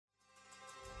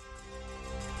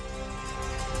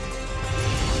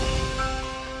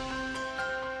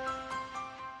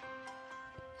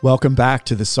Welcome back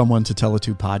to the Someone to Tell It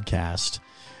To podcast.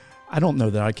 I don't know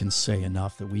that I can say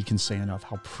enough, that we can say enough,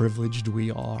 how privileged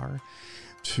we are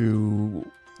to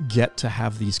get to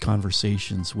have these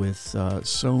conversations with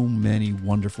so many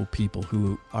wonderful people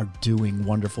who are doing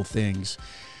wonderful things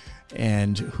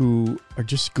and who are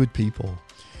just good people.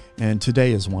 And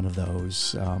today is one of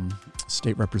those.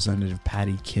 State Representative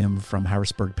Patty Kim from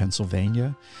Harrisburg,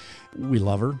 Pennsylvania. We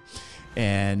love her,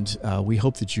 and we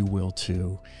hope that you will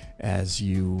too, as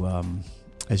you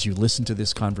listen to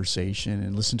this conversation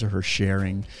and listen to her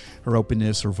sharing her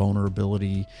openness, her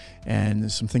vulnerability,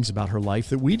 and some things about her life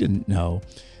that we didn't know,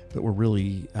 but we're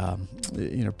really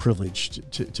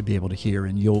privileged to be able to hear,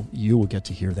 and you will get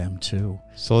to hear them too.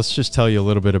 So let's just tell you a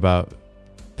little bit about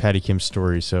Patty Kim's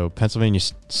story. So Pennsylvania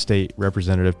State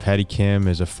Representative Patty Kim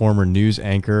is a former news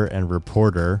anchor and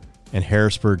reporter and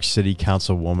Harrisburg City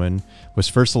Councilwoman, was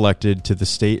first elected to the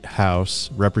State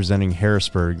House representing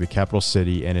Harrisburg, the capital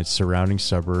city, and its surrounding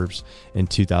suburbs in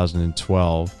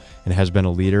 2012, and has been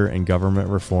a leader in government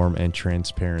reform and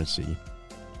transparency.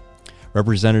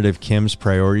 Representative Kim's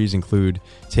priorities include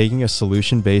taking a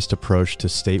solution-based approach to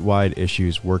statewide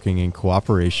issues, working in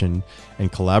cooperation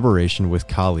and collaboration with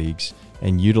colleagues,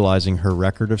 and utilizing her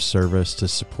record of service to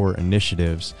support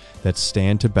initiatives that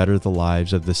stand to better the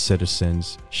lives of the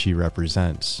citizens she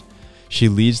represents. She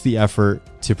leads the effort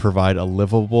to provide a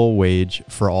livable wage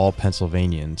for all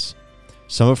Pennsylvanians.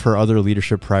 Some of her other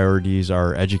leadership priorities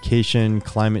are education,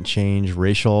 climate change,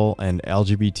 racial and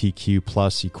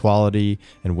LGBTQ+ equality,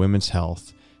 and women's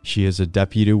health. She is a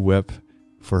deputy whip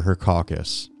for her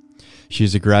caucus. She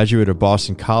is a graduate of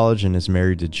Boston College and is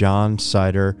married to John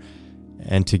Sider,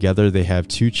 and together they have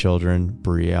two children,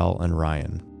 Brielle and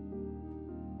Ryan.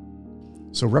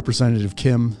 So Representative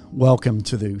Kim, welcome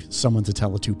to the Someone to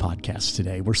Tell It To podcast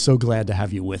today. We're so glad to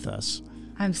have you with us.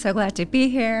 I'm so glad to be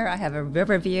here. I have a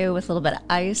river view with a little bit of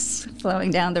ice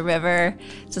flowing down the river.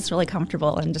 It's just really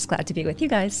comfortable, and just glad to be with you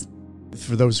guys.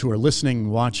 For those who are listening,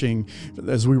 watching,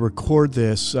 as we record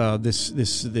this,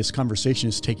 this conversation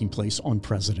is taking place on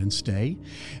President's Day,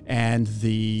 and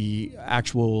the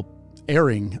actual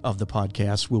airing of the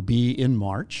podcast will be in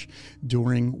March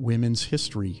during Women's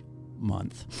History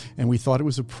Month. And we thought it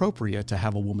was appropriate to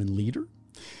have a woman leader,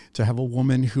 to have a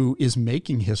woman who is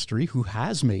making history, who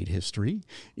has made history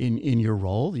in your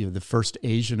role. You're the first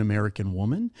Asian American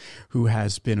woman who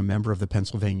has been a member of the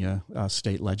Pennsylvania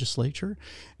state legislature.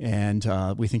 And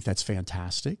we think that's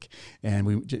fantastic. And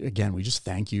we just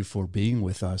thank you for being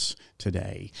with us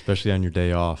today. Especially on your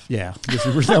day off. Yeah.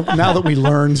 Now that we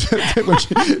learned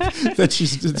that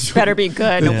she's... This better be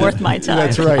good and worth my time.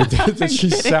 That's right. That she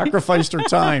sacrificed her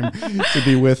time to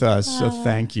be with us. So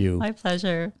thank you. My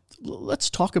pleasure. Let's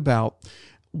talk about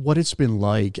what it's been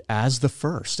like as the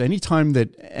first. Anytime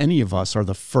that any of us are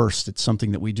the first at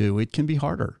something that we do, it can be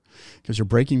harder because you're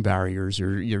breaking barriers,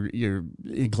 you're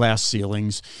glass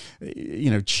ceilings,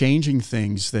 changing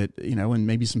things that, and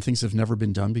maybe some things that have never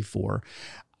been done before.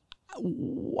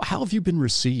 How have you been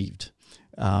received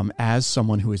as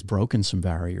someone who has broken some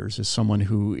barriers, as someone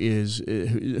who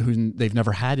they've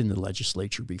never had in the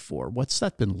legislature before? What's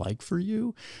that been like for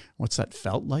you? What's that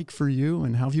felt like for you?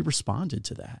 And how have you responded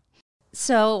to that?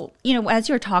 So, as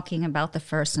you're talking about the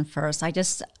first, I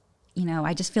just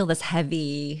feel this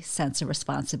heavy sense of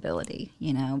responsibility,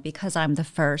 because I'm the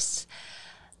first.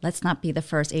 Let's not be the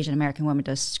first Asian American woman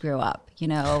to screw up,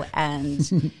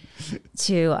 and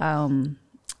to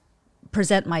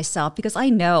present myself, because I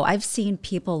know I've seen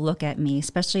people look at me,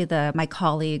 especially my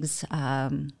colleagues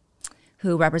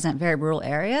who represent very rural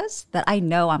areas, that I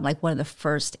know I'm like one of the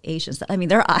first Asians.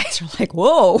 Their eyes are like,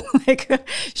 whoa, like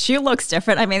she looks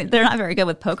different. They're not very good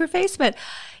with poker face, but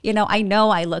I know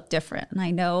I look different, and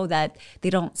I know that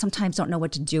they sometimes don't know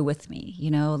what to do with me.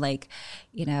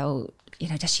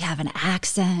 Does she have an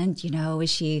accent? Does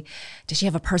she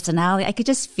have a personality? I could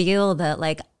just feel that,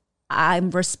 like, I'm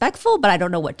respectful, but I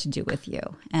don't know what to do with you.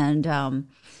 And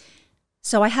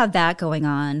so I have that going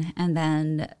on. And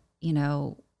then,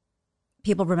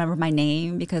 people remember my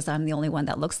name because I'm the only one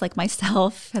that looks like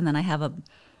myself. And then I have a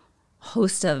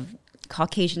host of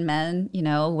Caucasian men,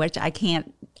 which I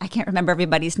can't remember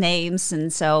everybody's names.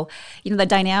 And so, the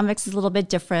dynamics is a little bit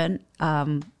different.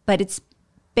 But it's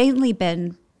mainly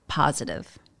been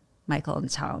positive, Michael and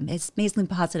Tom. It's mainly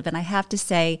positive. And I have to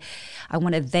say, I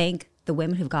want to thank the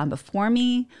women who've gone before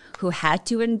me, who had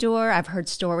to endure. I've heard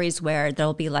stories where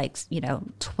there'll be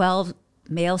 12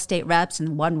 male state reps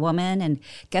and one woman, and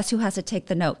guess who has to take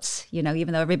the notes? You know,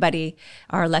 even though everybody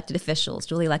are elected officials,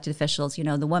 duly elected officials, you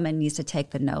know, the woman needs to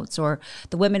take the notes. Or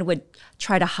the women would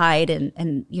try to hide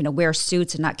and you know, wear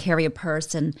suits and not carry a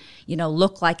purse and, you know,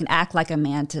 look like and act like a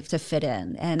man to fit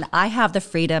in. And I have the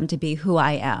freedom to be who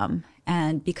I am.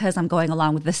 And because I'm going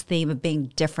along with this theme of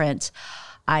being different,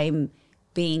 I'm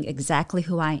being exactly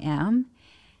who I am.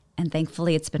 And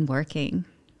thankfully, it's been working.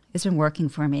 It's been working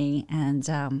for me, and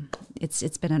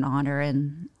it's been an honor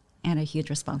and a huge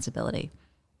responsibility.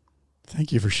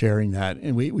 Thank you for sharing that.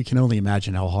 And we can only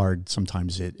imagine how hard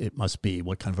sometimes it must be,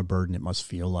 what kind of a burden it must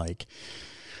feel like.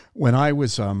 When I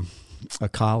was a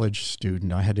college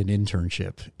student, I had an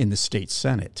internship in the state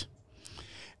Senate.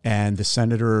 And the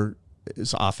senator's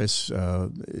office,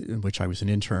 in which I was an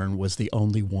intern, was the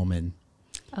only woman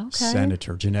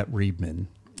senator, Jeanette Riebman.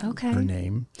 Okay. Her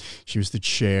name. She was the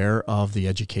chair of the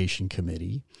Education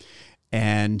Committee.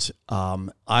 And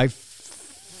I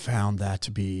found that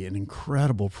to be an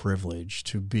incredible privilege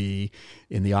to be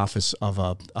in the office of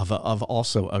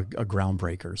also a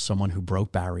groundbreaker, someone who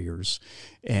broke barriers.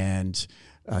 And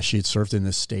she had served in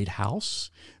the state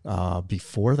house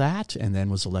before that and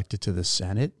then was elected to the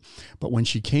Senate. But when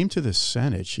she came to the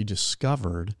Senate, she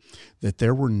discovered that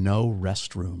there were no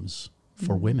restrooms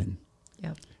for women.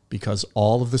 Yep. Because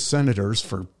all of the senators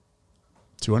for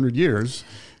 200 years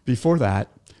before that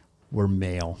were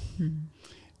male. Mm-hmm.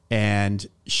 And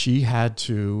she needed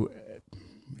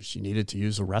to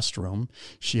use a restroom.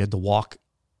 She had to walk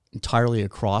entirely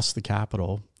across the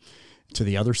Capitol to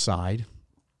the other side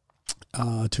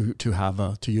to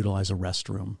utilize a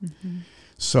restroom. Mm-hmm.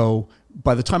 So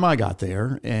by the time I got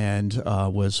there and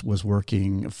was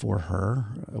working for her,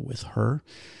 with her,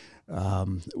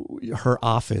 her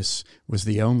office was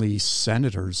the only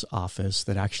senator's office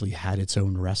that actually had its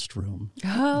own restroom.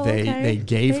 Oh, They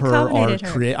gave her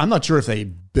I'm not sure if they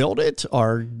built it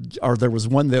or there was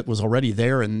one that was already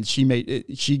there, and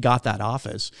she got that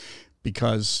office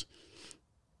because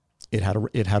it had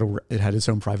its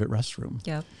own private restroom.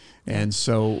 Yep. And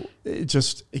so it's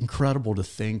just incredible to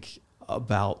think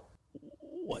about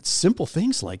what simple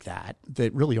things like that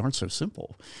really aren't so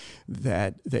simple,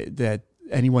 that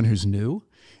anyone who's new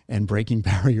and breaking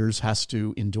barriers has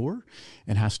to endure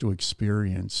and has to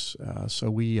experience.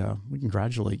 So we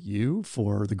congratulate you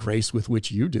for the grace with which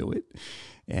you do it,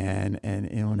 and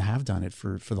have done it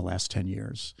for the last 10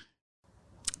 years.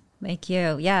 Thank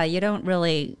you. Yeah, you don't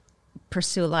really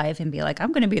pursue life and be like,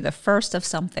 I'm going to be the first of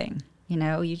something. You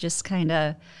know, you just kind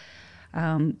of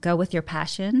go with your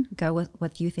passion, go with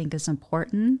what you think is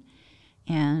important,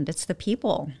 and it's the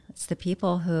people. It's the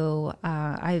people who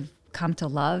I've come to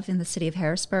love in the city of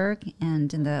Harrisburg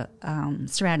and in the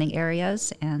surrounding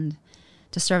areas, and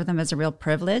to serve them is a real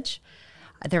privilege.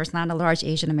 There's not a large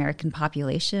Asian American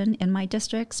population in my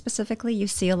district specifically. You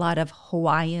see a lot of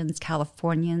Hawaiians,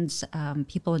 Californians,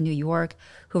 people in New York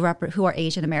who are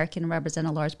Asian American and represent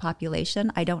a large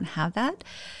population. I don't have that.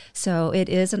 So it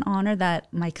is an honor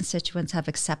that my constituents have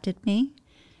accepted me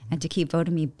and to keep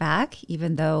voting me back,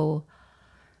 even though,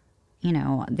 you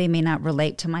know, they may not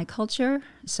relate to my culture.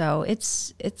 So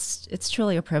it's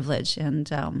truly a privilege,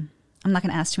 and I'm not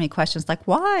going to ask too many questions like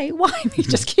why me.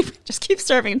 Just keep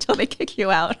serving until they kick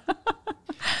you out.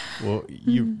 Well,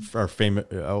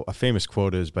 a famous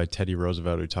quote is by Teddy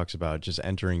Roosevelt, who talks about just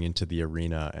entering into the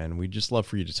arena, and we'd just love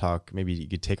for you to talk. Maybe you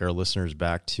could take our listeners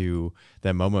back to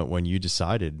that moment when you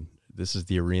decided this is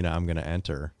the arena I'm going to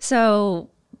enter. So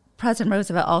President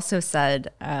Roosevelt also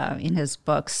said in his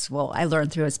books, well, I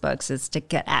learned through his books, is to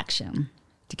get action.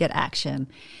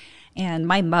 And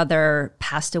my mother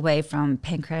passed away from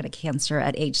pancreatic cancer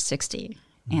at age 60.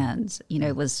 And, you know,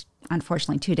 it was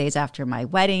unfortunately 2 days after my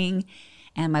wedding,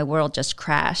 and my world just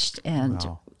crashed. And,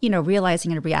 Wow. You know,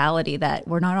 realizing in reality that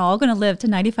we're not all going to live to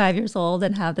 95 years old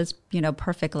and have this, you know,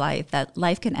 perfect life, that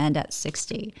life can end at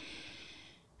 60.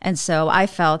 And so I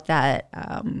felt that,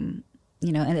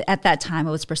 you know, and at that time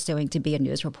I was pursuing to be a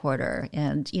news reporter.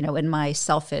 And, you know, in my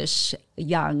selfish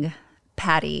young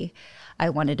Patty, I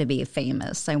wanted to be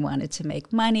famous. I wanted to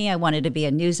make money. I wanted to be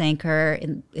a news anchor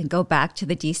and go back to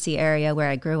the DC area where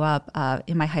I grew up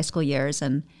in my high school years,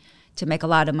 and to make a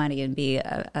lot of money and be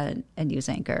a news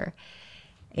anchor.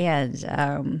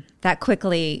 And that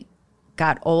quickly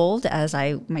got old.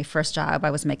 My first job,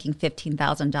 I was making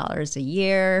 $15,000 a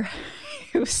year.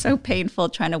 It was so painful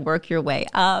trying to work your way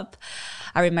up.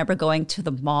 I remember going to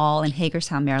the mall in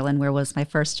Hagerstown, Maryland, where was my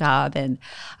first job, and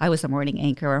I was a morning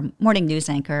news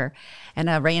anchor, and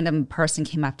a random person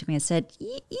came up to me and said,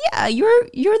 "Yeah, you're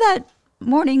that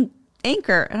morning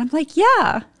anchor," and I'm like,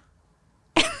 "Yeah."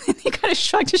 And he kind of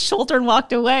shrugged his shoulder and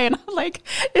walked away. And I'm like,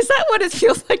 is that what it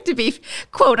feels like to be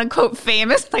quote unquote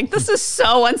famous? Like, this is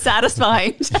so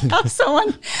unsatisfying to have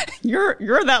someone,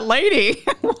 you're that lady,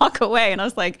 walk away. And I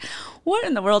was like, what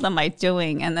in the world am I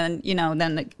doing? And then,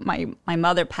 then my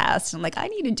mother passed, and like, I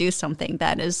need to do something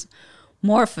that is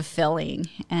more fulfilling.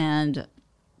 And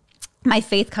my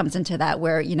faith comes into that,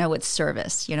 where, it's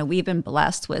service. We've been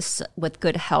blessed with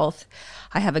good health.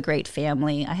 I have a great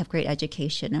family. I have great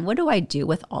education. And what do I do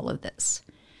with all of this?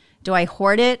 Do I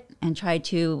hoard it and try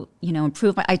to,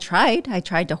 improve? I tried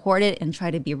to hoard it and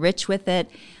try to be rich with it,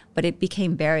 but it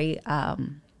became very, I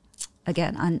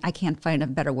can't find a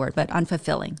better word, but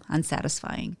unfulfilling,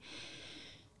 unsatisfying.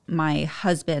 My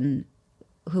husband,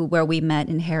 where we met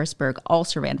in Harrisburg,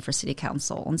 also ran for city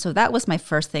council. And so that was my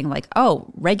first thing, like,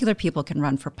 oh, regular people can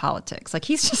run for politics. Like,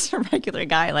 he's just a regular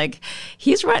guy. Like,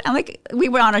 he's running. I'm like, we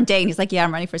went on a date and he's like, yeah,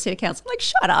 I'm running for city council. I'm like,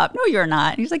 shut up. No, you're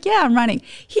not. And he's like, yeah, I'm running.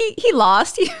 He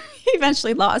lost. He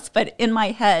eventually lost. But in my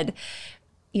head,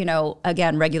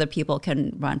 again, regular people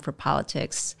can run for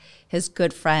politics. His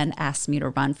good friend asked me to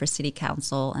run for city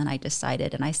council, and I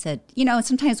decided. And I said,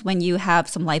 sometimes when you have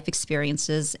some life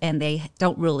experiences and they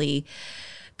don't really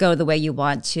go the way you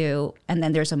want to, and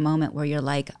then there's a moment where you're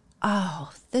like,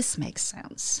 oh, this makes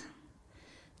sense.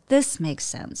 This makes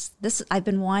sense. I've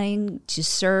been wanting to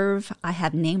serve. I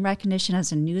have name recognition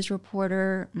as a news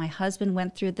reporter. My husband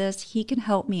went through this. He can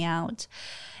help me out,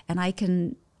 and I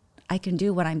can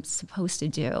do what I'm supposed to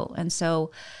do. And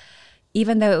so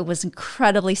even though it was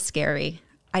incredibly scary,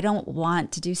 I don't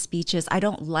want to do speeches. I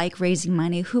don't like raising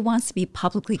money. Who wants to be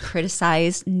publicly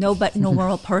criticized? No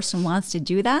moral person wants to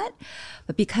do that.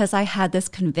 But because I had this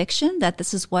conviction that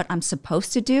this is what I'm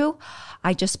supposed to do,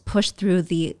 I just pushed through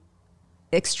the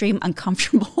extreme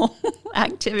uncomfortable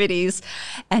activities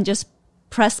and just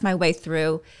pressed my way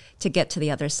through to get to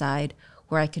the other side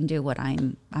where I can do what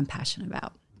I'm passionate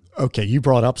about. Okay, you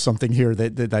brought up something here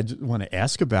that I want to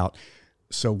ask about.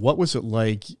 So what was it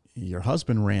like? Your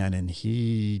husband ran and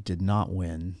he did not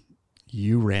win.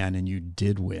 You ran and you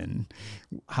did win.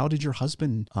 How did your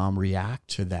husband react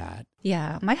to that?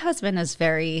 Yeah, my husband is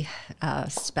very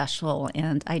special,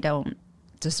 and I don't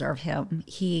deserve him.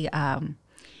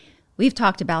 We've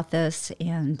talked about this,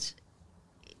 and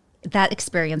that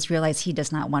experience realized he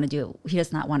does not want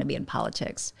to be in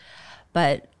politics.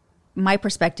 But my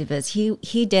perspective is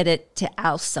he did it to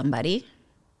oust somebody.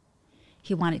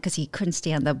 He wanted, because he couldn't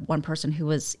stand the one person who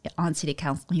was on city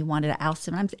council. He wanted to oust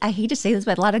him. I hate to say this,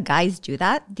 but a lot of guys do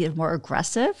that. They're more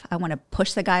aggressive. I want to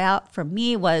push the guy out. For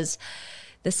me,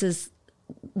 this is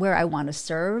where I want to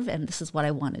serve, and this is what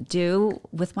I want to do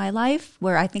with my life,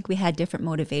 where I think we had different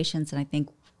motivations, and I think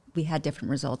we had different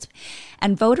results.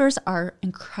 And voters are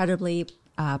incredibly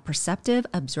perceptive,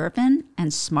 observant,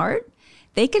 and smart.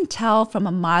 They can tell from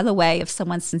a mile away if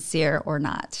someone's sincere or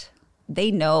not. They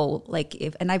know,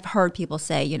 and I've heard people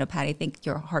say, Patty, I think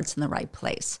your heart's in the right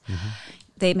place. Mm-hmm.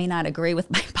 They may not agree with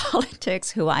my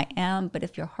politics, who I am, but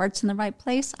if your heart's in the right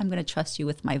place, I'm going to trust you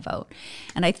with my vote.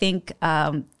 And I think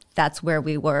that's where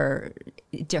we were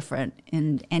different.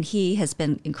 And he has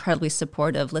been incredibly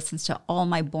supportive, listens to all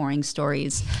my boring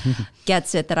stories,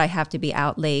 gets it that I have to be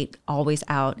out late, always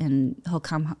out, and I'll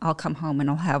come home and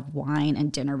I'll have wine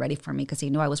and dinner ready for me because he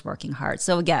knew I was working hard.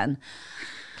 So again,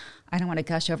 I don't want to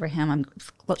gush over him. I'm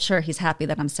sure he's happy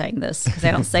that I'm saying this because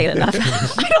I don't say it enough.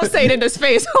 I don't say it in his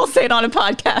face. I'll say it on a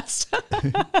podcast.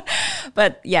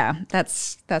 But yeah,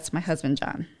 that's my husband,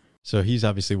 John. So he's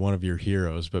obviously one of your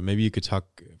heroes, but maybe you could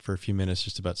talk for a few minutes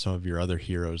just about some of your other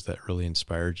heroes that really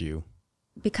inspired you.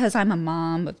 Because I'm a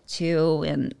mom of two,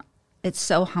 and it's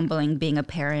so humbling being a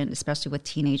parent, especially with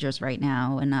teenagers right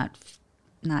now, and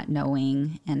not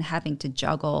knowing and having to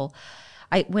juggle.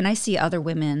 When I see other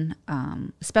women,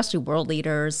 especially world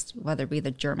leaders, whether it be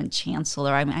the German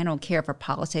chancellor, I don't care if our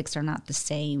politics are not the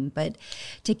same, but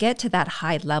to get to that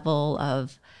high level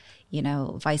of,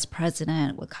 vice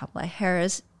president with Kamala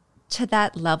Harris, to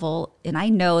that level, and I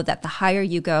know that the higher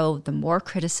you go, the more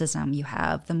criticism you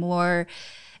have, the more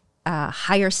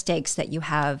higher stakes that you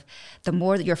have, the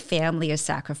more that your family is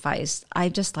sacrificed. I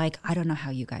don't know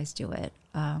how you guys do it.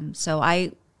 So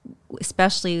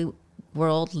especially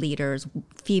world leaders,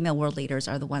 female world leaders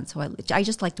are the ones who I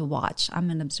just like to watch. I'm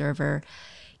an observer.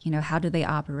 How do they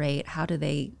operate? How do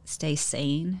they stay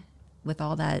sane with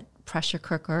all that pressure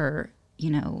cooker,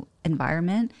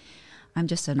 environment? I'm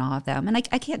just in awe of them. And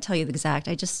I can't tell you the exact,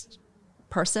 I can't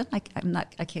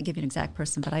give you an exact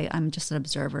person, but I'm just an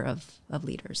observer of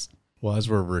leaders. Well, as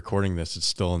we're recording this, it's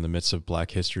still in the midst of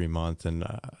Black History Month, and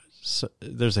so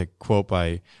there's a quote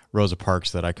by Rosa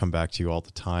Parks that I come back to all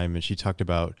the time, and she talked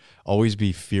about always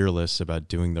be fearless about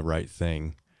doing the right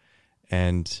thing.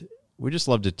 And we just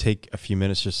love to take a few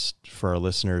minutes just for our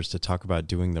listeners to talk about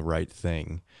doing the right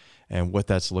thing and what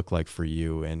that's looked like for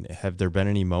you. And have there been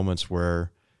any moments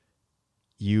where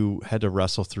you had to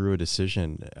wrestle through a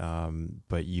decision,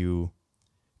 but you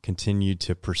continued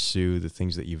to pursue the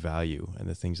things that you value and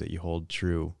the things that you hold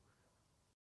true?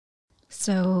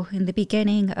 So in the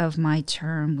beginning of my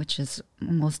term, which is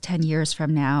almost 10 years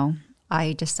from now,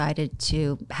 I decided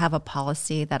to have a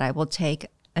policy that I will take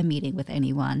a meeting with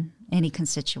anyone, any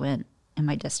constituent in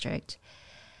my district.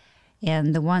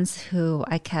 And the ones who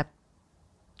I kept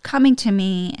coming to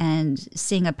me and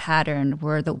seeing a pattern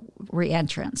were the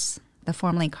reentrants, the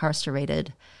formerly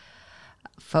incarcerated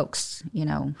folks, you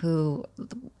know, who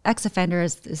ex-offender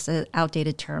is an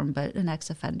outdated term, but an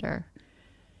ex-offender.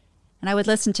 And I would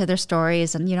listen to their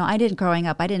stories. And, you know, I've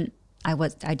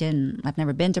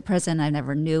never been to prison. I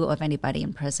never knew of anybody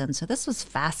in prison. So this was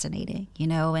fascinating, you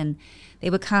know, and they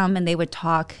would come and they would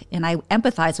talk, and I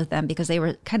empathized with them because they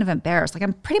were kind of embarrassed. Like,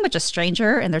 I'm pretty much a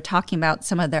stranger, and they're talking about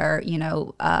some of their, you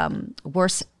know,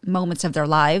 worst moments of their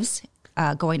lives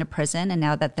going to prison. And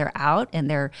now that they're out and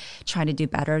they're trying to do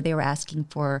better, they were asking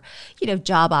for, you know,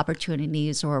 job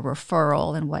opportunities or a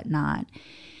referral and whatnot.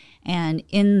 And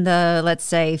in the, let's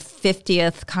say,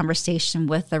 50th conversation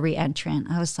with the reentrant,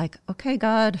 I was like, okay,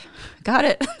 God, got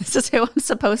it. This is who I'm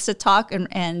supposed to talk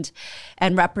and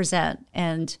represent.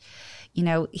 And, you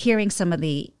know, hearing some of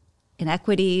the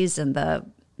inequities and the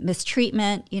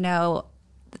mistreatment, you know,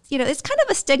 it's kind of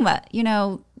a stigma, you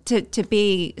know, to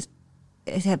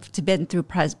have been through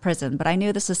prison. But I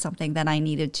knew this is something that I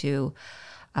needed to,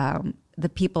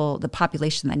 the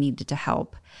population that I needed to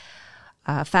help.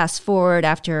 Fast forward,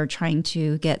 after trying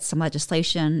to get some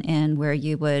legislation in where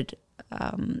you would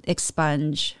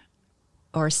expunge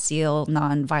or seal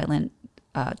nonviolent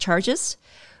charges,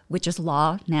 which is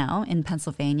law now in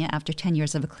Pennsylvania after 10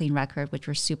 years of a clean record, which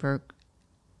we're super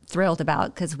thrilled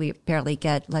about because we barely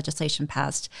get legislation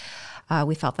passed.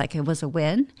 We felt like it was a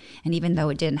win. And even though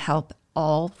it didn't help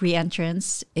all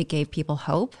reentrants, it gave people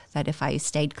hope that if I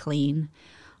stayed clean,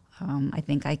 I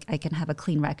think I can have a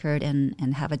clean record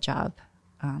and have a job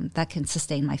that can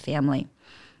sustain my family.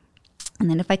 And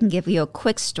then if I can give you a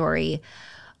quick story,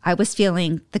 I was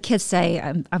feeling, the kids say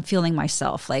I'm feeling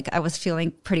myself. Like, I was feeling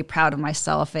pretty proud of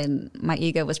myself, and my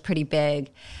ego was pretty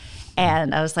big.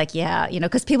 And I was like, yeah, you know,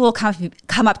 because people will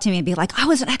come up to me and be like,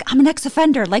 I'm an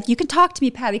ex-offender. Like, you can talk to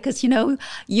me, Patty, because, you know,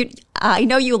 I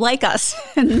know you like us.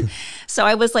 And so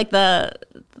I was like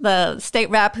the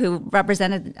state rep who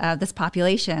represented this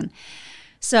population.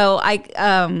 So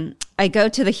I go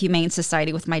to the Humane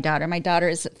Society with my daughter. My daughter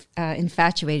is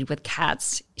infatuated with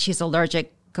cats. She's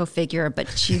allergic, go figure, but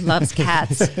she loves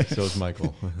cats. So is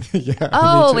Michael. Yeah.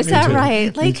 Oh, is that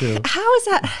right? Like, how is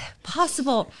that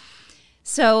possible?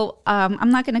 So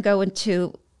I'm not going to go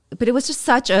into, but it was just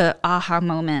such a aha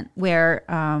moment where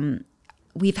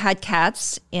we've had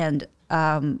cats, and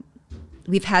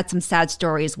we've had some sad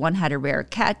stories. One had a rare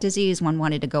cat disease. One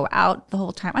wanted to go out the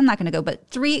whole time. I'm not going to go, but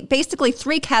basically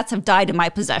three cats have died in my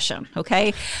possession.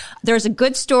 Okay. There's a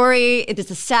good story. It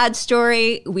is a sad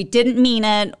story. We didn't mean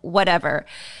it, whatever.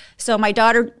 So my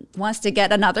daughter wants to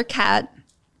get another cat,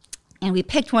 and we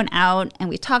picked one out, and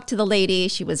we talked to the lady.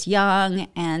 She was young,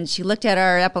 and she looked at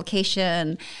our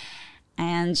application,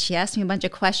 and she asked me a bunch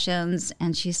of questions,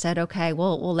 and she said, okay,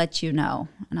 we'll let you know.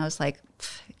 And I was like,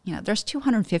 you know, there's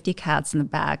 250 cats in the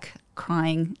back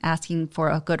crying, asking for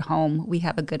a good home. We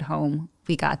have a good home.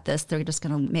 We got this. They're just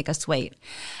going to make us wait.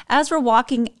 As we're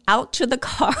walking out to the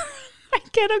car, I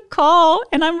get a call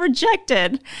and I'm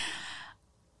rejected.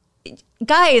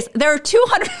 Guys, there are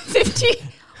 250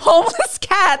 homeless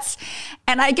cats,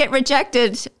 and I get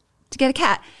rejected to get a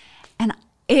cat. And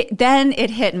then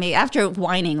it hit me after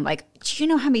whining, like, do you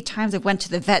know how many times I went to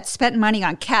the vet, spent money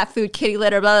on cat food, kitty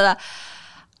litter, blah, blah, blah.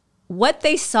 What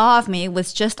they saw of me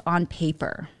was just on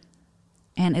paper,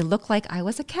 and it looked like I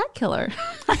was a cat killer.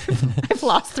 I've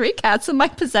lost 3 cats in my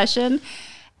possession,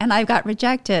 and I got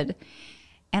rejected.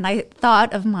 And I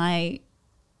thought of my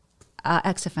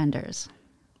ex-offenders,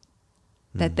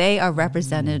 that they are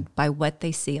represented by what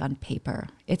they see on paper.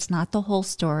 It's not the whole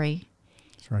story.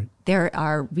 That's right. There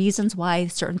are reasons why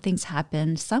certain things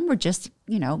happen. Some were just,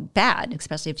 you know, bad,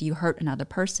 especially if you hurt another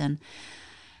person.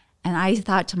 And I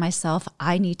thought to myself,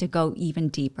 I need to go even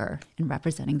deeper in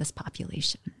representing this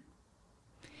population.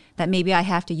 That maybe I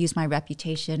have to use my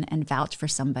reputation and vouch for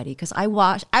somebody, because I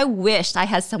wished I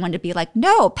had someone to be like,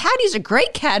 no, Patty's a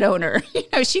great cat owner. You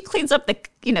know, she cleans up the,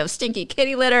 you know, stinky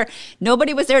kitty litter.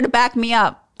 Nobody was there to back me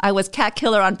up. I was cat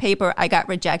killer on paper. I got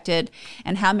rejected.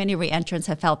 And how many reentrants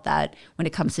have felt that when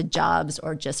it comes to jobs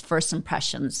or just first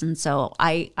impressions? And so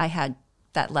I had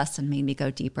that lesson made me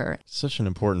go deeper. Such an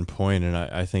important point. And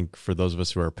I think for those of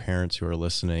us who are parents who are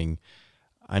listening,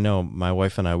 I know my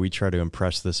wife and I, we try to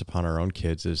impress this upon our own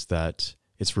kids, is that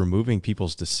it's removing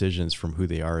people's decisions from who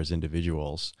they are as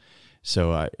individuals.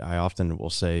 So I often will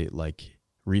say, like,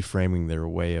 reframing their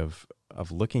way of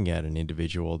looking at an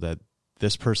individual, that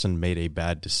this person made a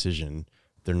bad decision.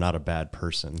 They're not a bad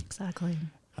person. Exactly.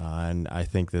 And I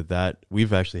think that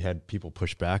we've actually had people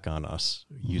push back on us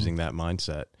using that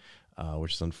mindset,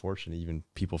 which is unfortunate. Even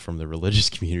people from the religious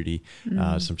community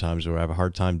sometimes will have a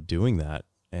hard time doing that.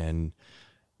 And,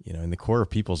 you know, in the core of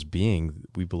people's being,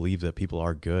 we believe that people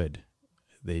are good.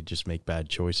 They just make bad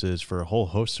choices for a whole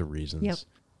host of reasons. Yep.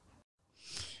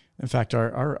 In fact,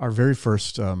 our very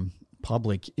first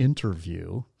public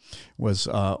interview was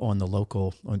on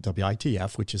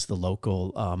WITF, which is the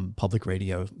local public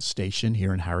radio station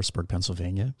here in Harrisburg,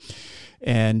 Pennsylvania.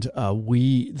 And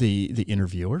the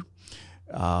interviewer,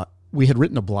 we had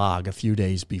written a blog a few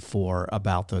days before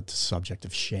about the subject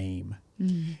of shame,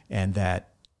 and that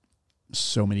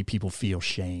so many people feel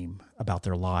shame about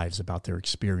their lives, about their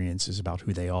experiences, about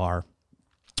who they are,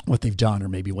 what they've done, or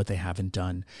maybe what they haven't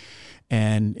done.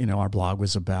 And, you know, our blog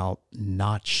was about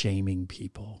not shaming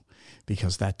people,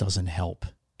 because that doesn't help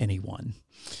anyone.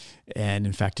 And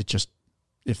in fact, it just,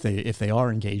 if they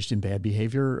are engaged in bad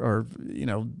behavior, or, you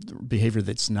know, behavior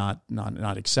that's not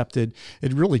accepted,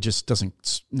 it really just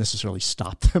doesn't necessarily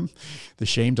stop them. The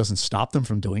shame doesn't stop them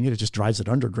from doing it. It just drives it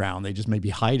underground. They just maybe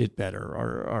hide it better,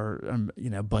 or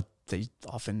you know, but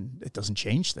it doesn't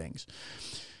change things.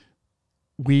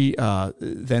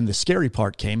 Then the scary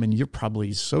part came, and you're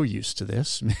probably so used to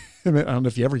this. I don't know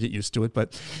if you ever get used to it,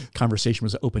 but conversation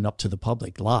was opened up to the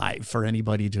public live for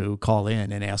anybody to call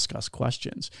in and ask us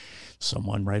questions.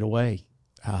 Someone right away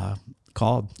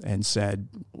called and said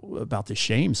about the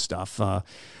shame stuff,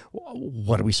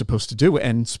 what are we supposed to do?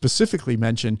 And specifically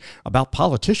mentioned about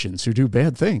politicians who do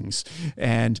bad things,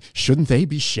 and shouldn't they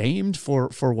be shamed for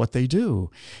what they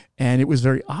do? And it was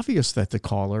very obvious that the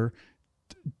caller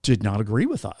did not agree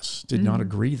with us, did not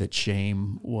agree that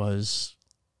shame was,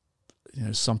 you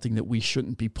know, something that we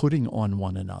shouldn't be putting on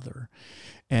one another.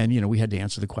 And, you know, we had to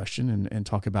answer the question and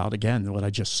talk about, again, what I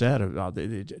just said about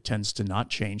it tends to not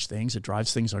change things. It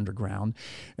drives things underground.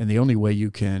 And the only way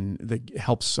you can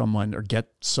help someone or get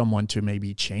someone to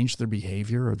maybe change their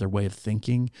behavior or their way of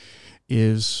thinking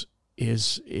is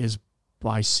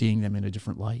by seeing them in a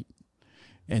different light.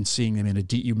 And seeing them in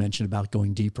you mentioned about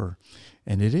going deeper,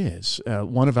 and it is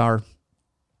one of our.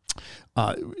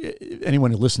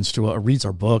 Anyone who listens to reads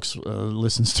our books,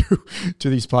 listens to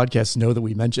these podcasts, know that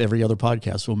we mention every other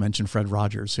podcast. We'll mention Fred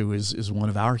Rogers, who is one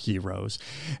of our heroes,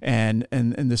 and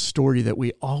the story that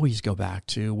we always go back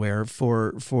to, where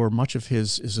for much of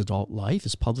his adult life,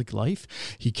 his public life,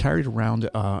 he carried around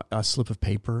a slip of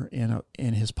paper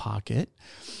in his pocket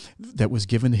that was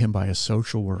given to him by a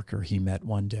social worker he met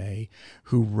one day,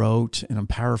 who wrote, and I'm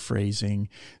paraphrasing,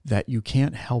 that you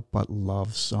can't help but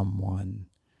love someone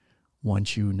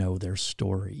once you know their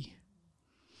story.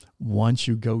 Once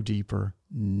you go deeper,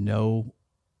 know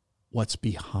what's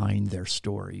behind their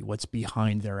story, what's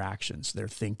behind their actions, their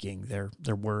thinking,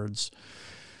 their words.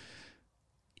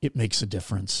 It makes a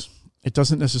difference. It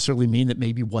doesn't necessarily mean that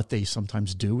maybe what they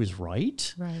sometimes do is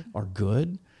right. Or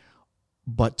good,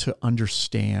 but to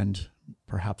understand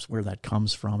perhaps where that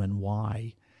comes from and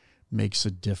why makes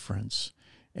a difference.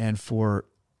 And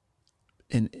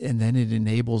then it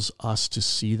enables us to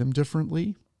see them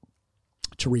differently,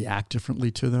 to react differently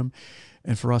to them,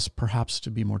 and for us perhaps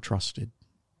to be more trusted.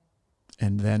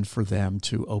 And then for them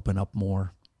to open up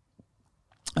more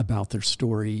about their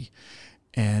story.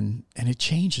 And it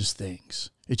changes things.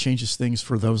 It changes things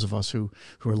for those of us who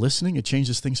are listening. It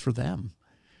changes things for them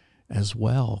as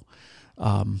well.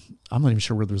 I'm not even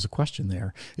sure whether there was a question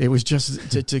there. It was just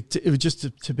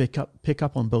to pick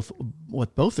up on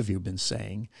what both of you have been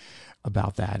saying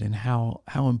about that, and how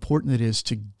important it is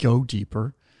to go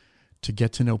deeper, to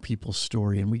get to know people's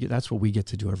story, and that's what we get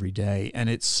to do every day. And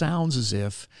it sounds as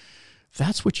if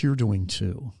that's what you're doing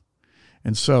too.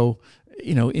 And so,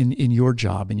 you know, in your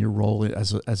job, in your role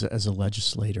as a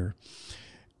legislator,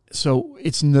 so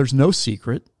there's no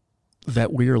secret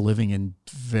that we are living in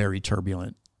very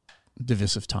turbulent,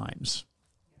 divisive times.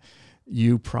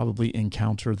 You probably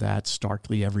encounter that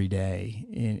starkly every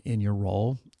day in your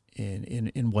role,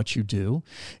 in what you do.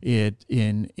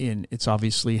 It's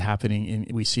obviously happening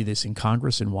we see this in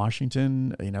Congress in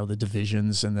Washington, you know, the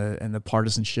divisions and the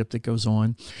partisanship that goes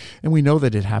on. And we know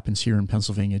that it happens here in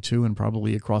Pennsylvania too, and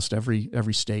probably across every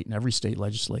state and every state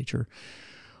legislature.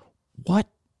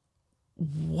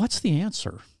 What's the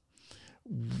answer?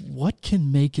 What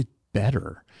can make it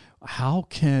better? How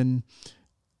can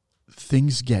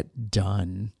things get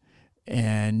done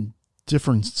and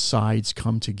different sides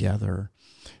come together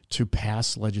to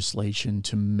pass legislation,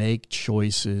 to make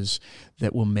choices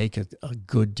that will make a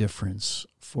good difference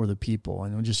for the people.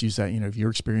 And I'll just use that, your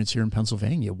experience here in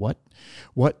Pennsylvania. What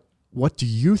do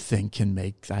you think can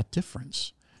make that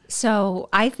difference? So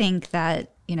I think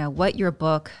that, what your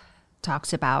book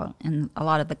talks about and a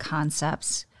lot of the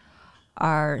concepts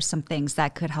are some things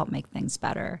that could help make things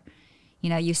better.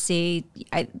 You see,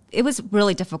 it was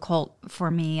really difficult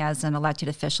for me as an elected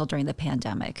official during the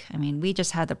pandemic. I mean, we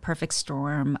just had the perfect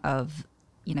storm of,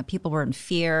 people were in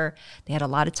fear. They had a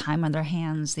lot of time on their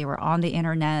hands. They were on the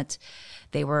internet.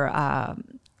 They were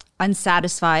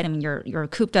unsatisfied. I mean, you're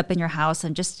cooped up in your house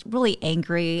and just really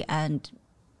angry. And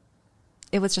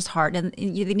it was just hard. And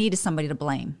they needed somebody to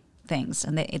blame things,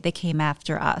 and they came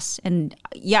after us. And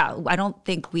yeah, I don't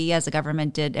think we as a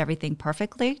government did everything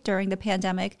perfectly during the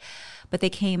pandemic, but they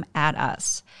came at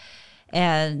us.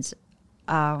 And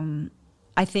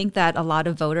I think that a lot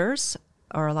of voters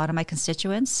or a lot of my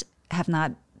constituents have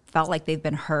not felt like they've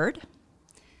been heard,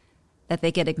 that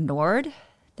they get ignored,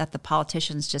 that the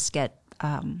politicians just get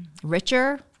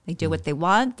richer. They do what they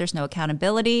want. There's no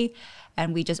accountability.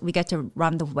 And we get to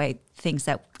run the way things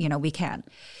that, we can.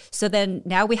 So then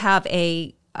now we have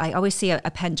I always see a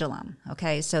pendulum.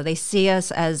 Okay. So they see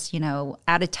us as,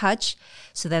 out of touch.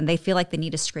 So then they feel like they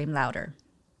need to scream louder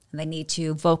and they need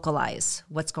to vocalize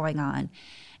what's going on.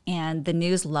 And the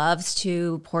news loves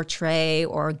to portray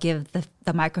or give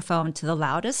the microphone to the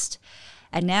loudest.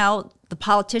 And now the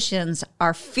politicians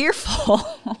are fearful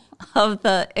of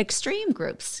the extreme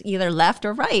groups, either left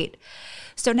or right.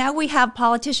 So now we have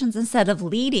politicians, instead of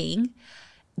leading,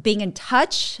 being in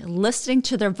touch, listening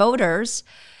to their voters,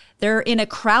 they're in a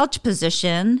crouch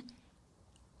position,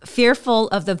 fearful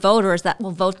of the voters that will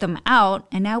vote them out.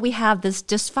 And now we have this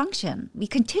dysfunction. We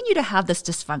continue to have this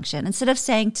dysfunction. Instead of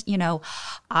saying,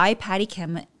 I, Patty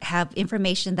Kim, have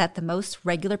information that the most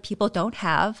regular people don't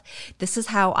have. This is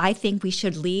how I think we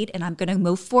should lead, and I'm going to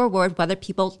move forward, whether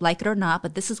people like it or not.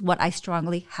 But this is what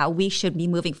how we should be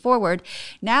moving forward.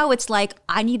 Now it's like,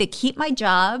 I need to keep my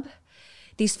job.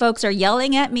 These folks are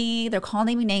yelling at me. They're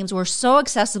calling me names. We're so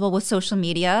accessible with social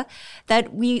media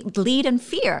that we lead in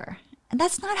fear. And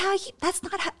that's not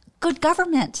good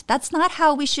government. That's not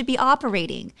how we should be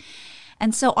operating.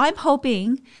 And so I'm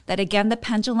hoping that, again, the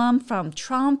pendulum from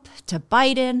Trump to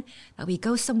Biden, that we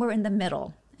go somewhere in the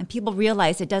middle and people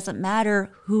realize it doesn't matter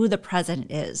who the president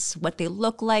is, what they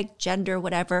look like, gender,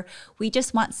 whatever. We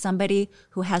just want somebody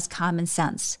who has common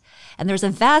sense. And there's a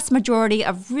vast majority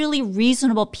of really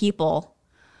reasonable people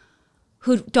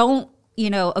who don't,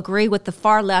 agree with the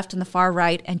far left and the far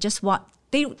right and just want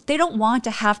They don't want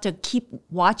to have to keep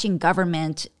watching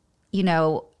government,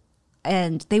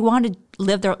 and they want to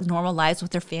live their normal lives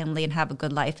with their family and have a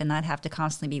good life and not have to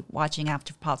constantly be watching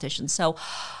after politicians. So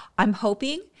I'm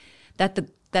hoping that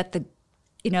the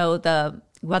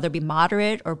whether it be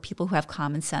moderate or people who have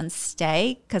common sense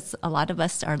stay, because a lot of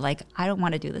us are like, I don't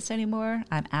want to do this anymore.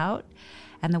 I'm out.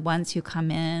 And the ones who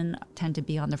come in tend to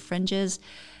be on the fringes,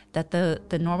 that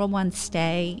the normal ones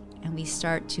stay and we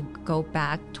start to go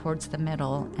back towards the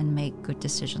middle and make good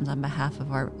decisions on behalf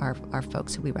of our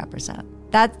folks who we represent.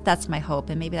 That's my hope,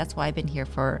 and maybe that's why I've been here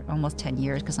for almost 10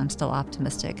 years, because I'm still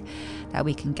optimistic that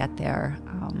we can get there,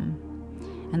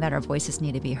 and that our voices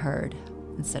need to be heard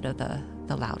instead of the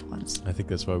loud ones. I think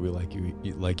that's why we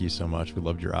like you so much. We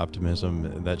loved your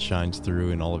optimism. That shines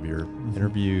through in all of your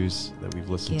interviews that we've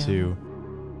listened to.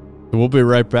 We'll be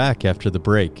right back after the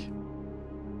break.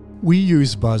 We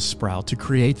use Buzzsprout to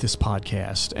create this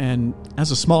podcast, and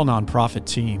as a small nonprofit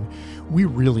team, we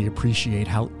really appreciate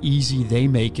how easy they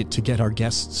make it to get our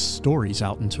guests' stories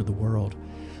out into the world.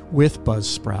 With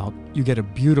Buzzsprout, you get a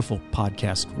beautiful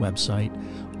podcast website,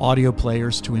 audio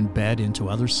players to embed into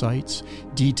other sites,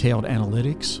 detailed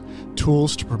analytics,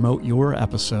 tools to promote your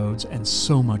episodes, and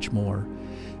so much more.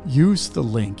 Use the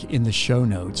link in the show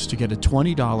notes to get a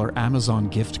 $20 Amazon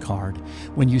gift card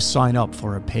when you sign up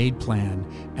for a paid plan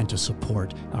and to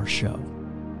support our show.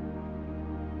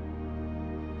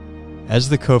 As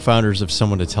the co-founders of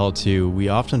Someone to Tell It To, we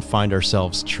often find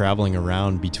ourselves traveling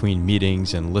around between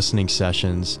meetings and listening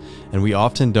sessions, and we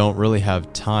often don't really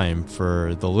have time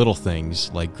for the little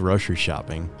things like grocery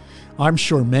shopping. I'm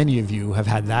sure many of you have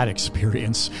had that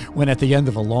experience when at the end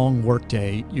of a long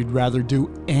workday, you'd rather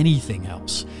do anything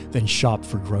else than shop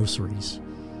for groceries.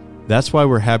 That's why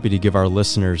we're happy to give our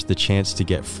listeners the chance to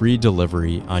get free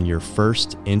delivery on your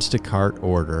first Instacart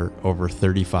order over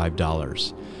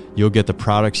 $35. You'll get the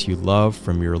products you love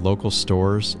from your local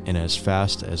stores in as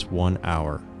fast as 1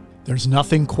 hour. There's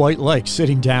nothing quite like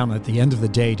sitting down at the end of the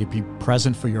day to be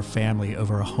present for your family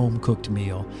over a home-cooked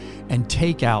meal, and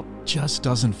takeout just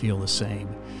doesn't feel the same.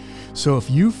 So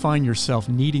if you find yourself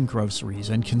needing groceries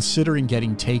and considering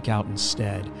getting takeout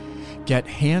instead, get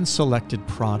hand-selected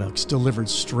products delivered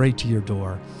straight to your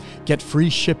door. Get free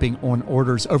shipping on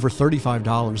orders over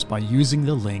 $35 by using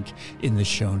the link in the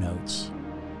show notes.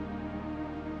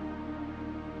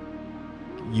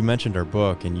 You mentioned our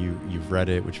book, and you've read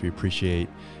it, which we appreciate,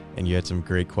 and you had some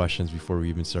great questions before we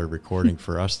even started recording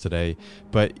for us today.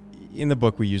 But in the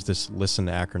book, we use this LISTEN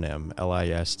acronym,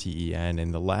 LISTEN,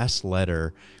 and the last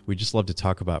letter we just love to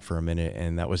talk about for a minute,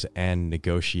 and that was N,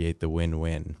 negotiate the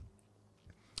win-win.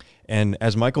 And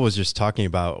as Michael was just talking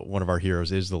about, one of our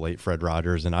heroes is the late Fred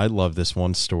Rogers, and I love this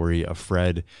one story of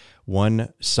Fred.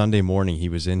 One Sunday morning, he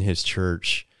was in his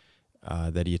church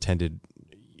that he attended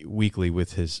weekly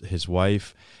with his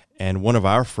wife, and one of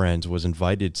our friends was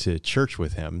invited to church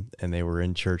with him, and they were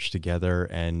in church together.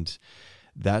 And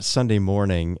that Sunday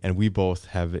morning, and we both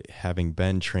having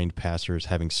been trained pastors,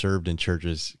 having served in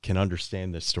churches, can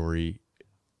understand this story.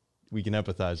 We can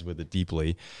empathize with it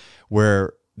deeply,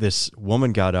 where this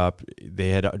woman got up. They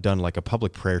had done like a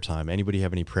public prayer time. Anybody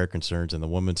have any prayer concerns? And the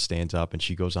woman stands up and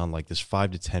she goes on like this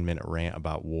 5 to 10 minute rant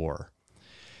about war.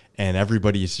 And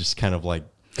everybody is just kind of like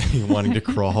wanting to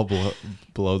crawl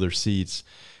below their seats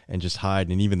and just hide.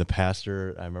 And even the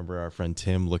pastor, I remember our friend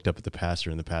Tim looked up at the pastor,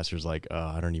 and the pastor's like,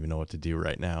 I don't even know what to do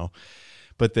right now.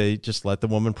 But they just let the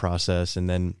woman process, and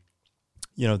then,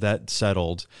 that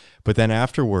settled. But then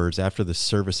afterwards, after the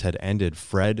service had ended,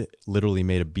 Fred literally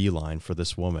made a beeline for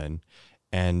this woman,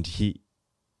 and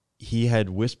he had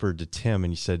whispered to Tim,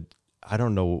 and he said, I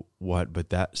don't know what, but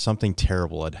that something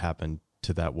terrible had happened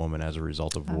to that woman as a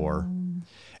result of war.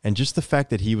 And just the fact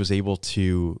that he was able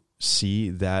to see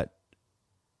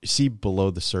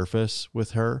below the surface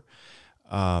with her,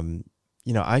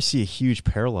 I see a huge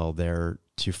parallel there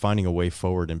to finding a way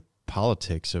forward in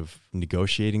politics of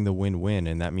negotiating the win-win.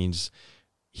 And that means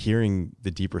hearing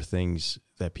the deeper things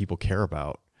that people care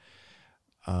about.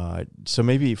 So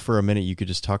maybe for a minute, you could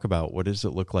just talk about what does it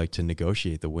look like to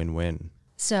negotiate the win-win?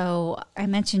 So I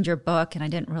mentioned your book, and I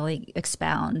didn't really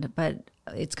expound, but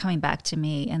it's coming back to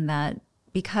me in that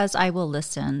because I will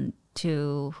listen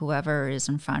to whoever is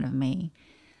in front of me,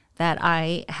 that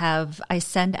I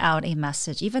send out a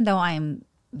message. Even though I'm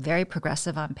very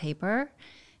progressive on paper,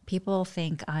 people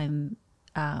think I'm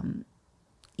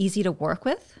easy to work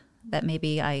with, that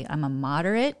maybe I'm a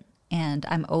moderate, and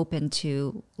I'm open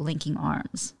to linking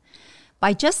arms.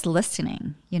 By just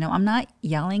listening, I'm not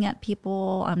yelling at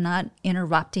people, I'm not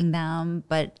interrupting them,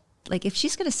 but like if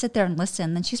she's going to sit there and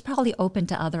listen, then she's probably open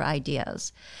to other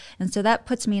ideas. And so that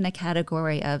puts me in a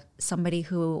category of somebody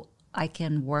who I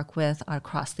can work with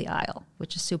across the aisle,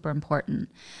 which is super important.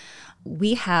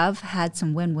 We have had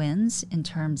some win-wins in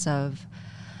terms of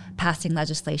passing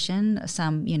legislation.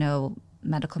 Some,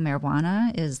 medical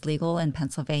marijuana is legal in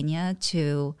Pennsylvania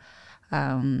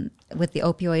with the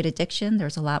opioid addiction.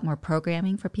 There's a lot more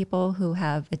programming for people who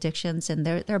have addictions, and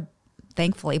they're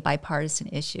thankfully bipartisan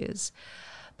issues.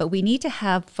 But we need to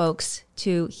have folks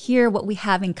to hear what we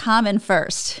have in common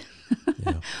first.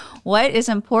 Yeah. What is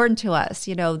important to us?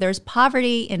 There's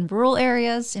poverty in rural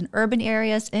areas, in urban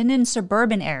areas, and in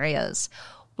suburban areas.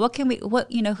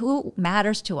 Who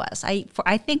matters to us?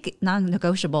 I think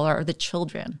non-negotiable are the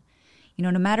children.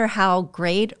 No matter how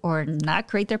great or not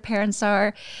great their parents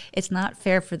are, it's not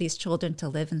fair for these children to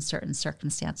live in certain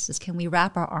circumstances. Can we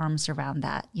wrap our arms around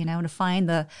that, to find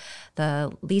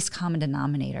the least common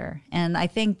denominator? And I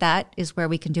think that is where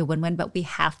we can do win-win, but we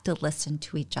have to listen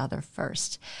to each other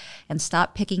first and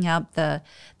stop picking up the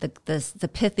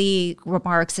pithy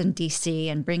remarks in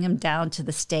DC and bring them down to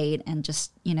the state and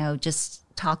just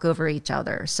talk over each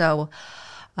other. So,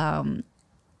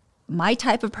 my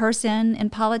type of person in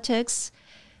politics,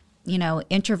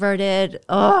 introverted.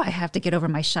 I have to get over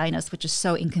my shyness, which is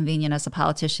so inconvenient as a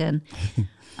politician.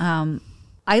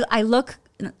 I look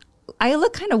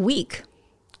kind of weak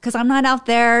because I'm not out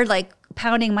there like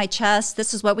pounding my chest.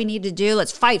 This is what we need to do.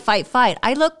 Let's fight, fight, fight.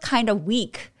 I look kind of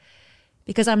weak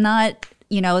because I'm not,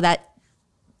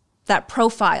 that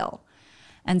profile.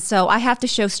 And so I have to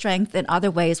show strength in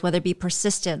other ways, whether it be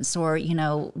persistence or,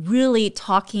 really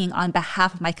talking on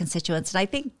behalf of my constituents. And I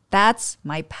think that's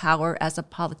my power as a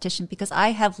politician, because I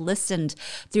have listened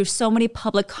through so many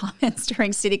public comments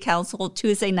during city council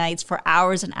Tuesday nights for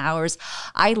hours and hours.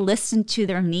 I listen to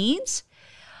their needs.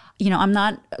 I'm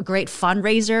not a great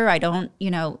fundraiser. I don't,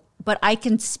 but I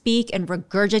can speak and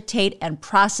regurgitate and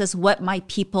process what my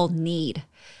people need.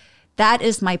 That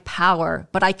is my power,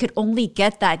 but I could only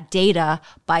get that data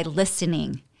by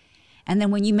listening. And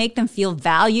then when you make them feel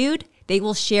valued, they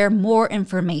will share more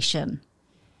information.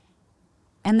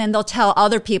 And then they'll tell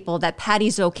other people that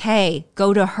Patty's okay.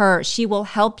 Go to her. She will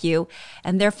help you.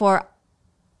 And therefore,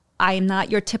 I am not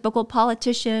your typical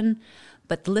politician,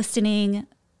 but listening,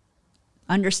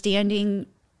 understanding,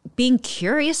 being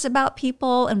curious about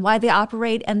people and why they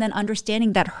operate, and then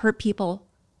understanding that hurt people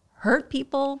hurt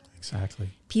people. Exactly.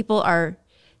 People are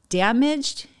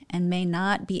damaged and may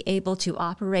not be able to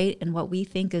operate in what we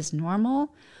think is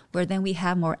normal, where then we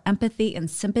have more empathy and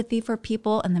sympathy for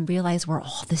people and then realize we're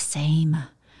all the same.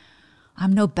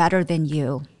 I'm no better than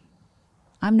you.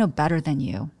 I'm no better than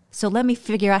you. So let me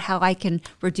figure out how I can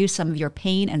reduce some of your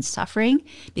pain and suffering,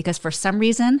 because for some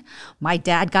reason, my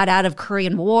dad got out of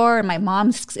Korean War and my mom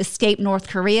escaped North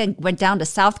Korea and went down to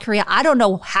South Korea. I don't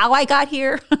know how I got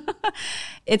here.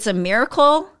 It's a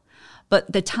miracle.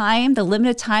 But the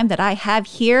limited time that I have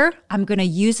here, I'm going to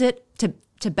use it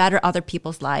to better other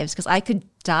people's lives, because I could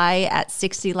die at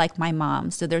 60 like my mom.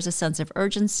 So there's a sense of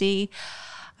urgency.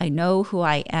 I know who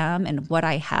I am and what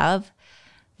I have.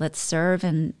 Let's serve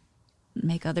and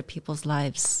make other people's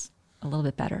lives a little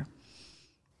bit better.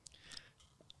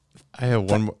 I have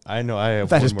one more. I know I have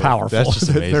that one is more. powerful. That's just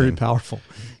amazing. Very powerful.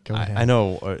 Go ahead. I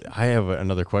know. I have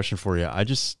another question for you.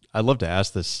 I'd love to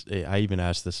ask this. I even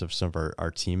asked this of some of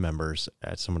our team members,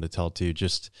 at someone to tell to,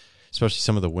 just especially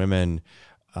some of the women.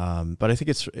 But I think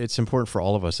it's important for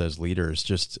all of us as leaders.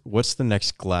 Just what's the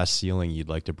next glass ceiling you'd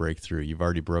like to break through? You've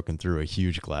already broken through a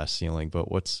huge glass ceiling, but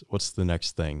what's the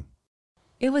next thing?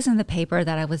 It was in the paper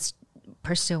that I was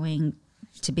pursuing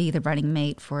to be the running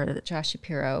mate for Josh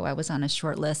Shapiro. I was on a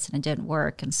short list and it didn't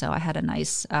work. And so I had a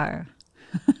nice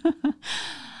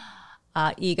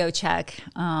ego check.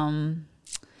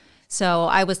 So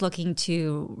I was looking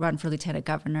to run for lieutenant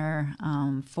governor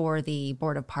for the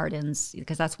Board of Pardons,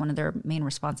 because that's one of their main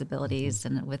responsibilities,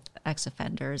 and with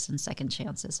ex-offenders and second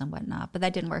chances and whatnot. But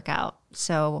that didn't work out.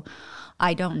 So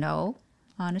I don't know,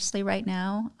 honestly, right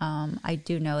now. I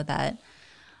do know that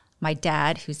my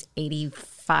dad, who's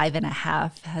 85 and a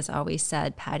half, has always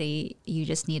said, Patty, you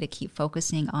just need to keep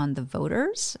focusing on the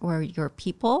voters or your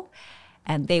people,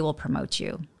 and they will promote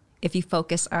you. If you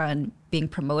focus on being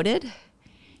promoted,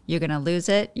 you're going to lose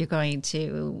it. You're going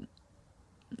to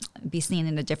be seen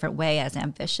in a different way as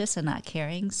ambitious and not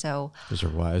caring. So those are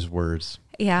wise words.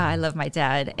 Yeah, I love my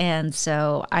dad. And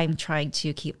so I'm trying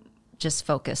to keep just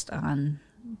focused on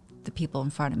the people in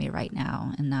front of me right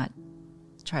now and not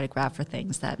try to grab for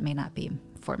things that may not be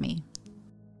for me.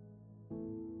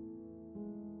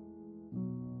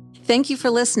 Thank you for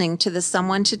listening to the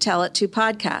Someone to Tell It To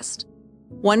podcast.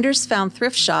 Wonders Found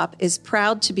Thrift Shop is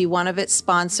proud to be one of its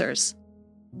sponsors.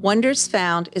 Wonders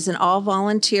Found is an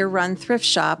all-volunteer-run thrift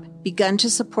shop begun to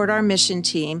support our mission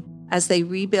team as they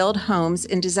rebuild homes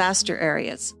in disaster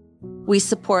areas. We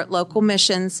support local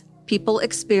missions, people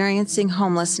experiencing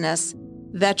homelessness,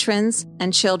 veterans,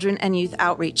 and children and youth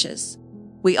outreaches.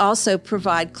 We also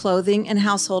provide clothing and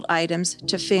household items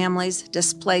to families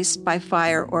displaced by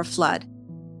fire or flood.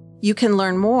 You can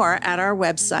learn more at our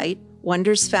website,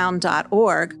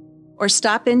 wondersfound.org, or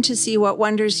stop in to see what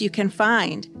wonders you can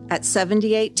find at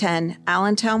 7810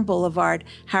 Allentown Boulevard,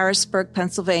 Harrisburg,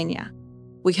 Pennsylvania.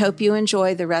 We hope you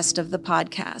enjoy the rest of the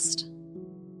podcast.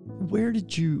 Where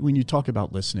did you, when you talk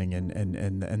about listening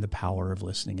and the power of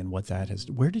listening and what that is,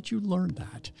 where did you learn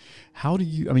that? How do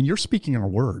you, I mean, you're speaking our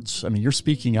words. I mean, you're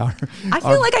speaking our... I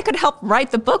feel like I could help write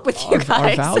the book with you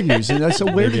guys. Our values. And so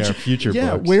where Maybe did our you, future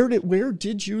books. Where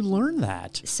did you learn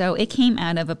that? So it came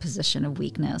out of a position of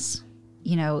weakness.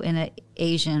 You know, in an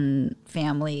Asian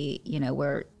family, you know,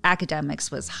 where academics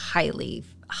was highly,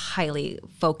 highly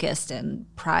focused and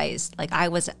prized. Like, I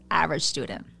was an average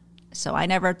student. So I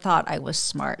never thought I was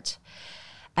smart.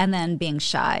 And then being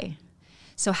shy.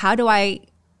 So how do I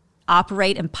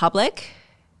operate in public?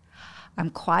 I'm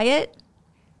quiet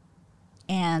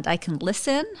and I can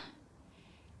listen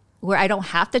where I don't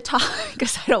have to talk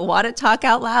because I don't want to talk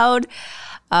out loud.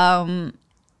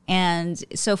 And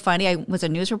so funny, I was a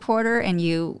news reporter and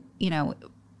you know,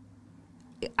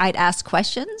 I'd ask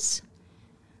questions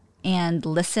and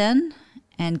listen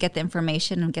and get the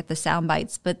information and get the sound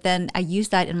bites. But then I use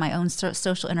that in my own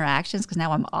social interactions because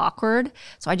now I'm awkward.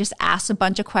 So I just ask a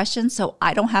bunch of questions so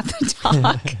I don't have to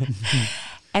talk.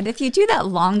 And if you do that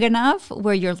long enough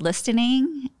where you're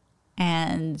listening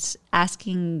and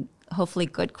asking hopefully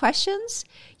good questions,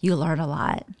 you learn a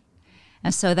lot.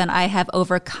 And so then I have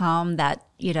overcome that,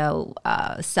 you know,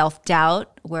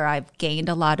 self-doubt where I've gained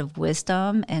a lot of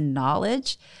wisdom and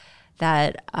knowledge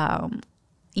that,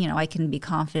 you know, I can be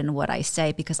confident in what I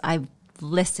say because I've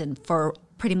listened for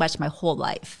pretty much my whole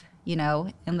life. you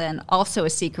know, and then also a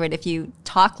secret, if you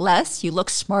talk less, you look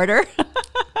smarter.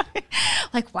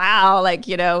 Like, wow, like,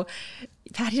 you know,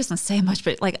 Patty doesn't say much,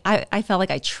 but like I felt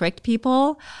like I tricked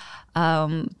people.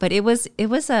 But it was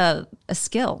a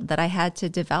skill that I had to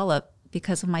develop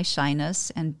because of my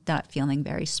shyness and not feeling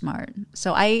very smart.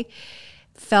 So I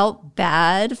felt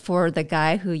bad for the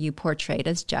guy who you portrayed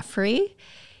as Jeffrey.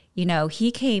 You know,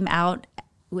 he came out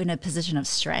in a position of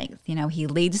strength. You know, he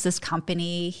leads this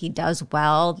company. He does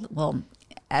well. Well,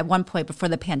 at one point before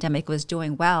the pandemic was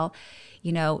doing well,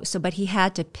 you know, so, but he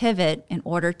had to pivot in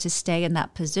order to stay in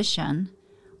that position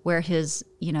where his,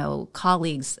 you know,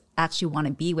 colleagues actually want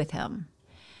to be with him.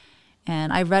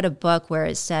 And I read a book where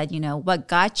it said, you know, what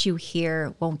got you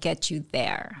here won't get you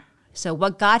there. So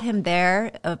what got him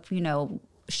there of, you know,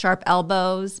 sharp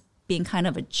elbows, being kind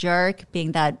of a jerk,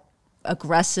 being that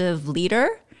aggressive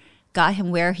leader, got him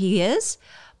where he is,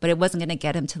 but it wasn't going to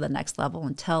get him to the next level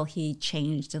until he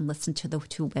changed and listened to the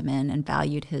two women and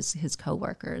valued his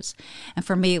coworkers. And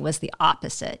for me, it was the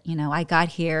opposite. You know, I got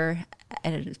here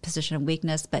at a position of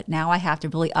weakness, but now I have to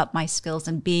really up my skills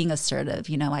in being assertive.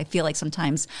 You know, I feel like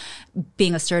sometimes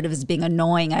being assertive is being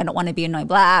annoying. I don't want to be annoying.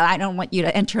 Blah, I don't want you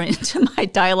to enter into my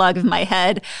dialogue in my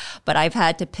head. But I've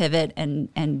had to pivot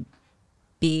and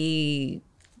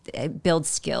build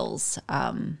skills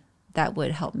that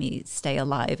would help me stay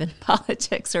alive in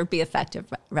politics or be effective,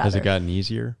 rather. Has it gotten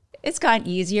easier? It's gotten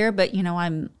easier, but you know,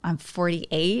 I'm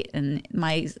 48, and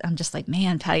I'm just like,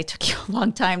 man, Patty, it took you a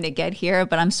long time to get here,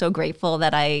 but I'm so grateful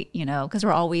that I, you know, because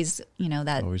we're always, you know,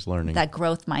 always learning, that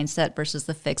growth mindset versus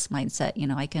the fixed mindset. You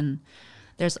know,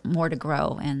 there's more to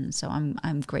grow, and so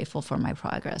I'm grateful for my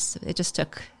progress. It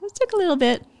took a little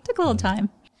bit, took a little time.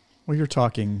 Well, you're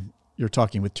talking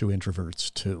with two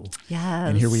introverts too. Yes.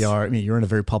 And here we are. I mean, you're in a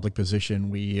very public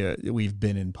position. We've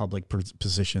been in public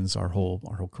positions our whole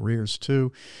careers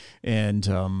too,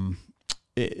 and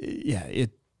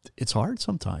it's hard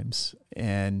sometimes.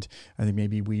 And I think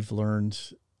maybe we've learned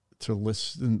to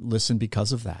listen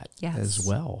because of that as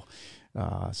well.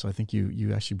 So I think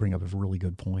you actually bring up a really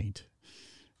good point,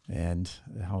 and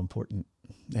how important.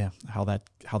 Yeah, how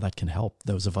that can help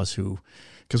those of us who,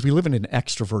 because we live in an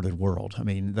extroverted world. I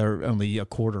mean, only a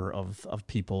quarter of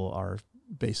people are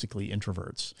basically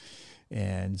introverts,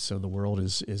 and so the world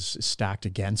is stacked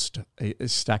against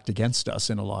us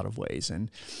in a lot of ways, and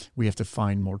we have to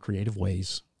find more creative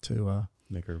ways to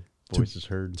make our voices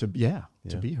heard. To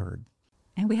be heard.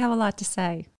 And we have a lot to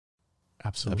say.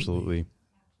 Absolutely.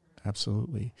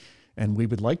 And we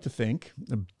would like to think,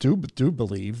 do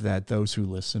believe that those who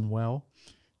listen well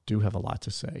do have a lot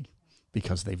to say,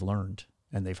 because they've learned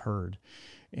and they've heard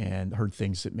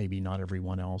things that maybe not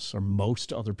everyone else or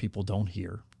most other people don't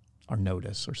hear or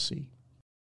notice or see.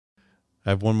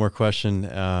 I have one more question.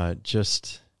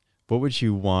 Just what would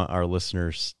you want our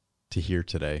listeners to hear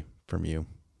today from you?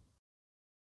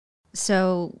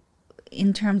 So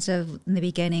in terms of in the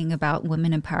beginning about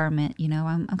women empowerment, you know,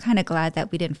 I'm kind of glad that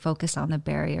we didn't focus on the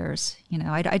barriers. You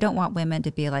know, I don't want women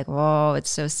to be like, oh, it's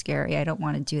so scary. I don't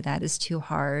want to do that. It's too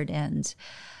hard. And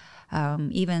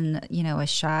even, you know, a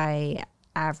shy,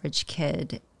 average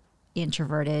kid,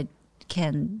 introverted,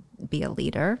 can be a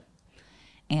leader.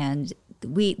 And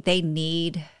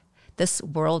this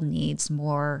world needs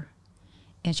more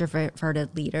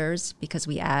introverted leaders, because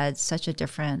we add such a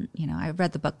different, you know, I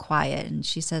read the book Quiet, and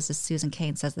she says, Susan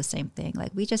Cain says the same thing. Like,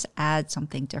 we just add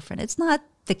something different. It's not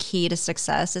the key to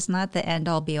success. It's not the end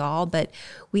all be all, but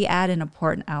we add an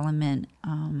important element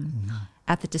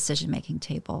at the decision-making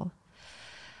table.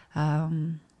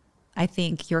 I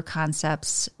think your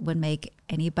concepts would make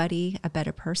anybody a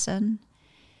better person.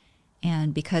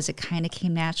 And because it kind of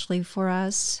came naturally for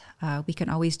us, we can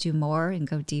always do more and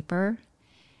go deeper,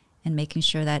 and making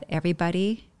sure that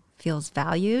everybody feels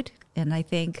valued. And I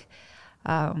think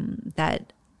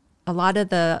that a lot of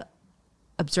the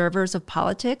observers of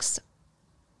politics,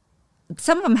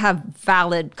 some of them have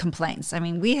valid complaints. I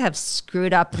mean, we have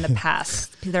screwed up in the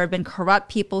past. There have been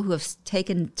corrupt people who have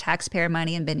taken taxpayer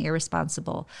money and been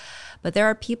irresponsible. But there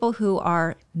are people who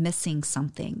are missing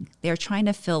something. They're trying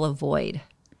to fill a void.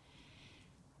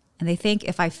 And they think,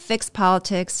 if I fix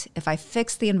politics, if I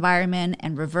fix the environment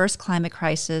and reverse climate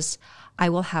crisis, I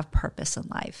will have purpose in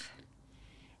life.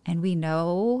 And we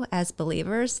know as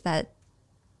believers that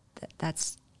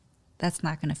that's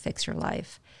not going to fix your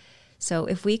life. So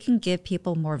if we can give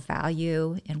people more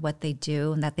value in what they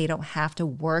do, and that they don't have to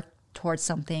work towards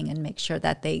something and make sure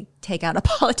that they take out a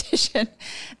politician,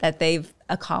 that they've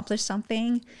accomplished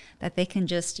something, that they can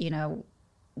just, you know,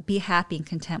 be happy and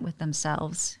content with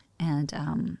themselves,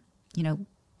 and you know,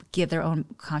 give their own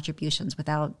contributions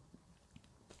without,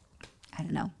 I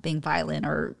don't know, being violent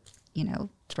or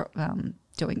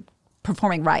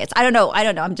performing riots. I don't know.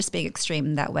 I'm just being extreme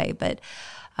in that way, but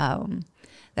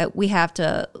that we have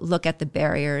to look at the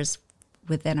barriers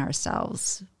within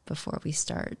ourselves before we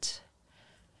start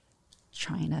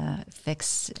trying to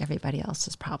fix everybody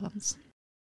else's problems.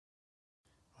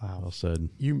 Wow, well said.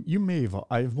 You may have.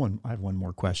 I have one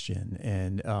more question,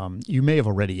 and you may have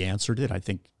already answered it. I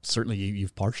think certainly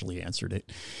you've partially answered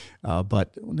it.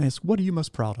 But I want to ask, what are you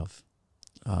most proud of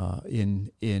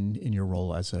in your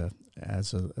role as a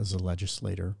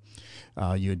legislator?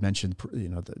 You had mentioned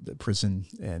the prison,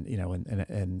 and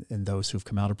and those who've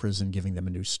come out of prison, giving them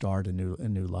a new start, a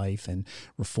new life, and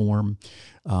reform.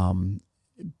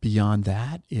 Beyond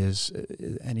that, is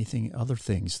other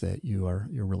things that you're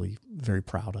really very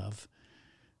proud of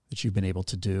that you've been able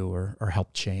to do or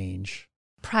help change?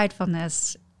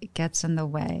 Pridefulness gets in the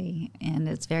way, and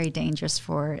it's very dangerous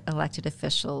for elected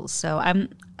officials. So I'm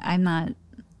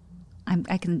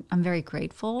very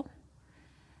grateful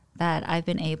that I've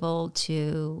been able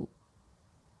to,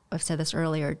 I've said this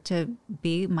earlier, to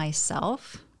be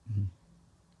myself,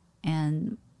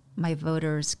 and my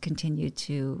voters continue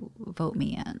to vote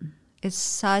me in. It's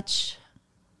such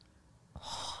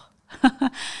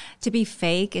to be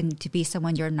fake and to be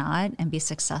someone you're not and be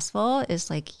successful is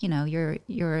like,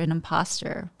 you're an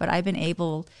imposter. But I've been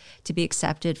able to be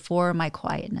accepted for my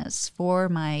quietness, for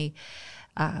my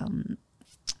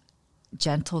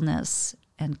gentleness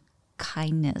and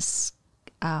kindness,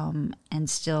 and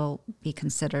still be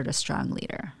considered a strong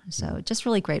leader. So just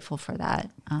really grateful for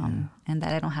that, and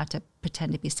that I don't have to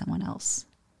pretend to be someone else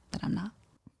that I'm not.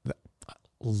 I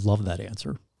love that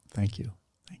answer. Thank you.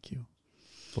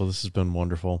 Well, this has been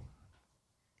wonderful.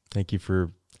 Thank you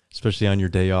for, especially on your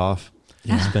day off,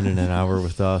 spending an hour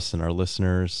with us and our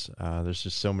listeners. There's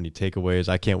just so many takeaways.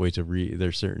 I can't wait to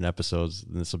there's certain episodes,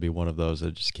 and this will be one of those.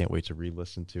 I just can't wait to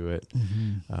re-listen to it.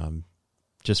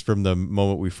 Just from the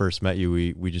moment we first met you,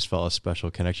 we just felt a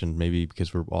special connection, maybe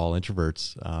because we're all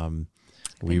introverts.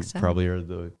 We probably are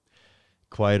the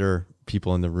quieter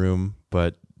people in the room,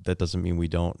 but that doesn't mean we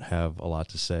don't have a lot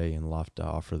to say and a lot to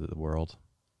offer the world.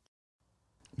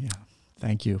 Yeah.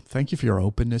 Thank you. Thank you for your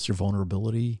openness, your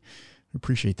vulnerability. I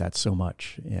appreciate that so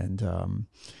much. And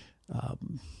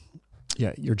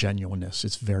your genuineness.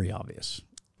 It's very obvious.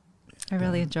 I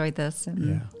really enjoyed this.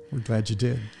 And we're glad you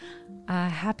did.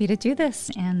 Happy to do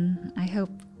this. And I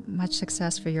hope much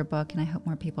success for your book, and I hope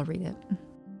more people read it.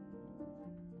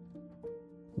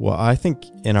 Well, I think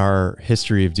in our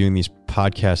history of doing these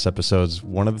podcast episodes,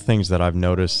 one of the things that I've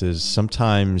noticed is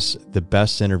sometimes the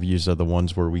best interviews are the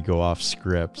ones where we go off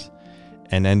script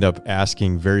and end up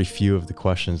asking very few of the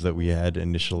questions that we had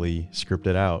initially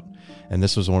scripted out. And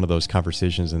this was one of those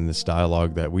conversations in this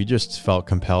dialogue that we just felt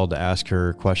compelled to ask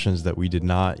her questions that we did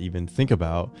not even think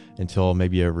about until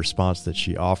maybe a response that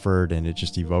she offered, and it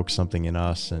just evoked something in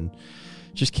us. And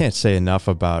just can't say enough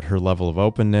about her level of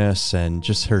openness and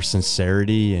just her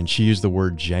sincerity. And she used the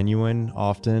word genuine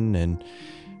often. And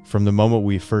from the moment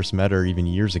we first met her, even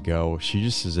years ago, she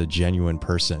just is a genuine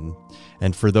person.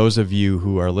 And for those of you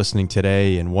who are listening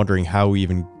today and wondering how we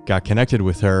even got connected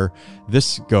with her,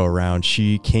 this go around,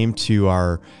 she came to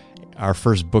our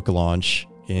first book launch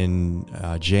in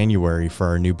January for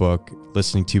our new book,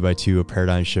 Listening 2 by 2, A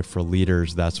Paradigm Shift for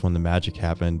Leaders. That's when the magic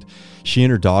happened. She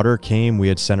and her daughter came. We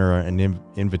had sent her an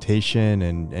invitation,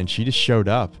 and she just showed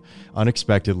up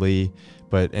unexpectedly,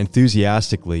 but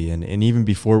enthusiastically. And even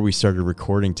before we started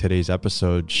recording today's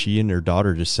episode, she and her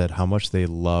daughter just said how much they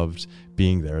loved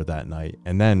being there that night.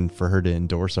 And then for her to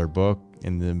endorse our book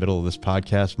in the middle of this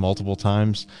podcast multiple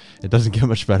times, it doesn't get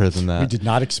much better than that. We did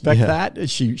not expect that.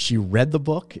 She read the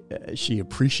book. She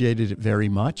appreciated it very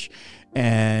much.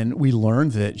 And we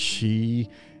learned that she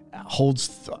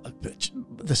holds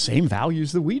the same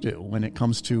values that we do when it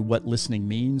comes to what listening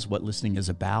means, what listening is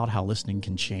about, how listening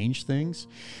can change things.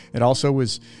 It also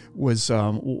was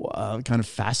kind of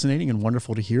fascinating and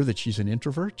wonderful to hear that she's an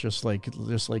introvert, just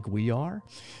like we are.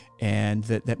 And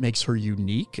that makes her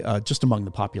unique, just among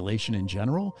the population in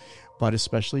general, but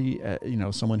especially,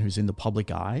 someone who's in the public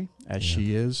eye as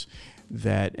she is,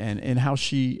 and how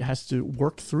she has to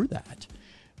work through that.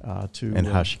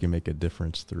 How she can make a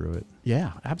difference through it.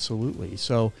 Yeah, absolutely.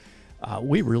 So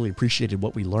we really appreciated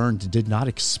what we learned. Did not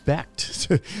expect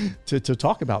to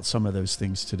talk about some of those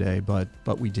things today, but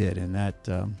we did, and that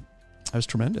was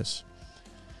tremendous.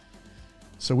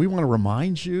 So we want to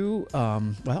remind you,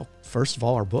 first of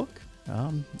all, our book,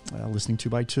 Listening 2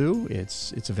 by 2,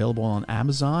 it's available on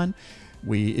Amazon.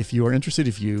 If you are interested,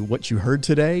 what you heard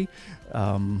today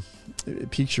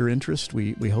piques your interest,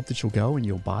 we hope that you'll go and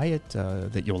you'll buy it,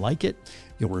 that you'll like it,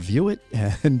 you'll review it,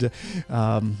 and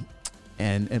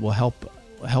it will help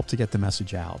help to get the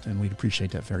message out, and we'd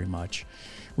appreciate that very much.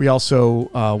 We also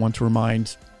want to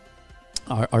remind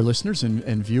our listeners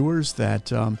and viewers that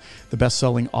the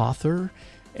best-selling author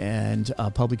and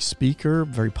public speaker,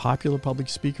 very popular public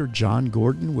speaker, John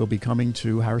Gordon, will be coming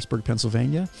to Harrisburg,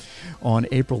 Pennsylvania on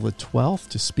April the 12th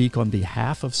to speak on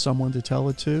behalf of Someone to Tell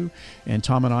It To. And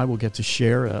Tom and I will get to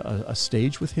share a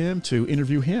stage with him to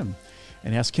interview him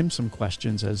and ask him some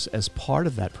questions as part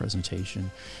of that presentation.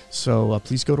 So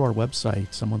please go to our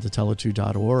website,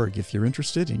 someonetotellit.org, if you're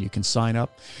interested, and you can sign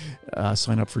up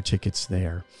for tickets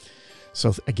there.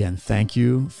 So again, thank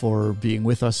you for being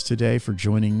with us today, for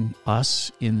joining us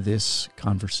in this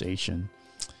conversation.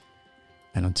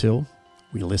 And until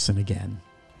we listen again.